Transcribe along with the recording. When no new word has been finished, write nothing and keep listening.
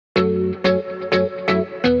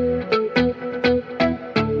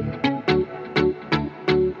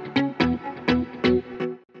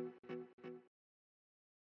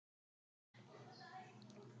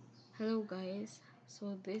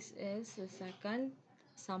So this is the second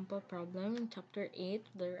sample problem in chapter 8,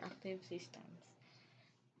 the reactive systems.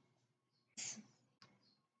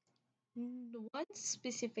 One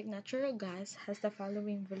specific natural gas has the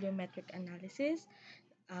following volumetric analysis: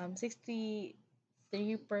 63%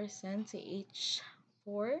 CH4,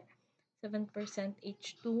 7%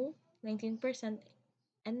 H2, 19%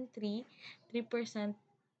 N3, 3%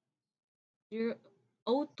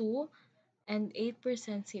 O2, and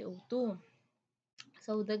 8% CO2.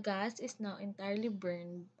 So the gas is now entirely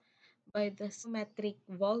burned by the stoichiometric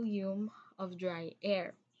volume of dry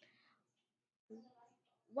air.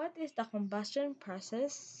 What is the combustion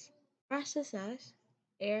processes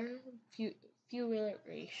air fuel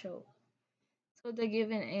ratio? So the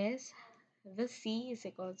given is the C is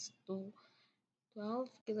equals to 12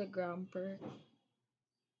 kilogram per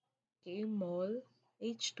kmol,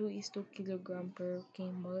 H2 is 2 kilogram per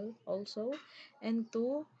kmol also, and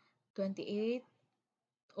 28,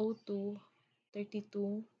 O2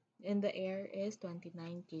 32, and the air is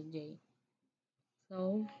 29 kJ.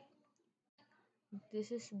 So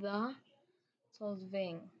this is the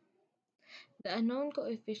solving. The unknown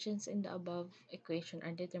coefficients in the above equation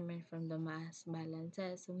are determined from the mass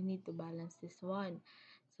balances. So we need to balance this one.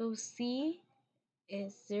 So C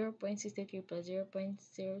is 0.63 plus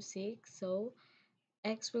 0.06. So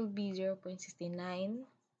X will be 0.69.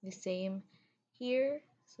 The same here.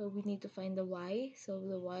 So we need to find the Y. So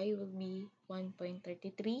the Y will be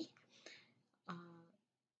 1.33.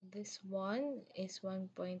 This one is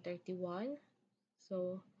 1.31.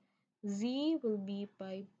 So Z will be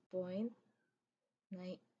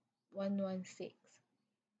 5.116.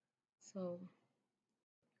 So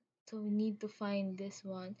we need to find this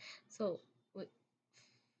one. So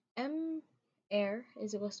M air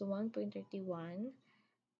is equals to 1.31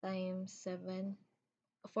 times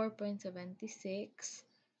 4.76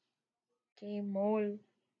 kmol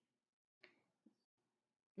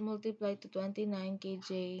multiplied to 29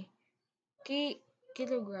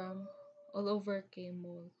 kilogram all over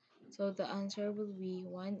kmol. So the answer will be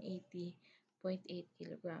 180.8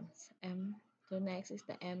 kilograms. So next is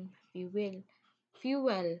the M fuel.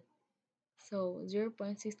 So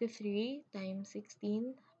 0.63 times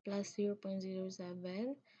 16 plus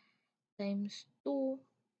 0.07 times 2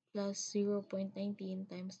 plus 0.19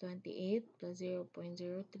 times 28 plus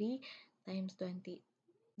 0.03 times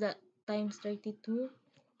 32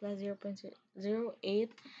 plus 0.08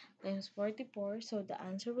 times 44. So the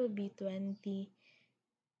answer will be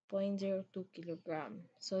 20.02 kilogram.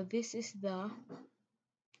 So this is the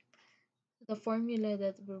formula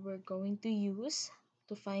that we were going to use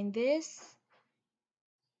to find this.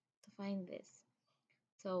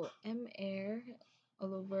 So M air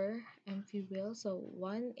all over M fuel. So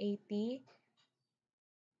 180.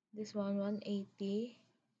 This one 180.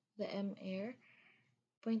 The M air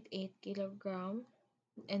 0.8 kilogram,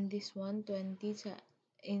 and this one 20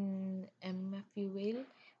 in M fuel.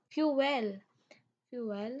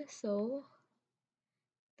 So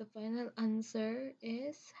the final answer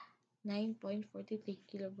is 9.43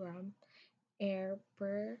 kilogram air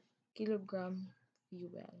per kilogram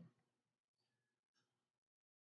fuel.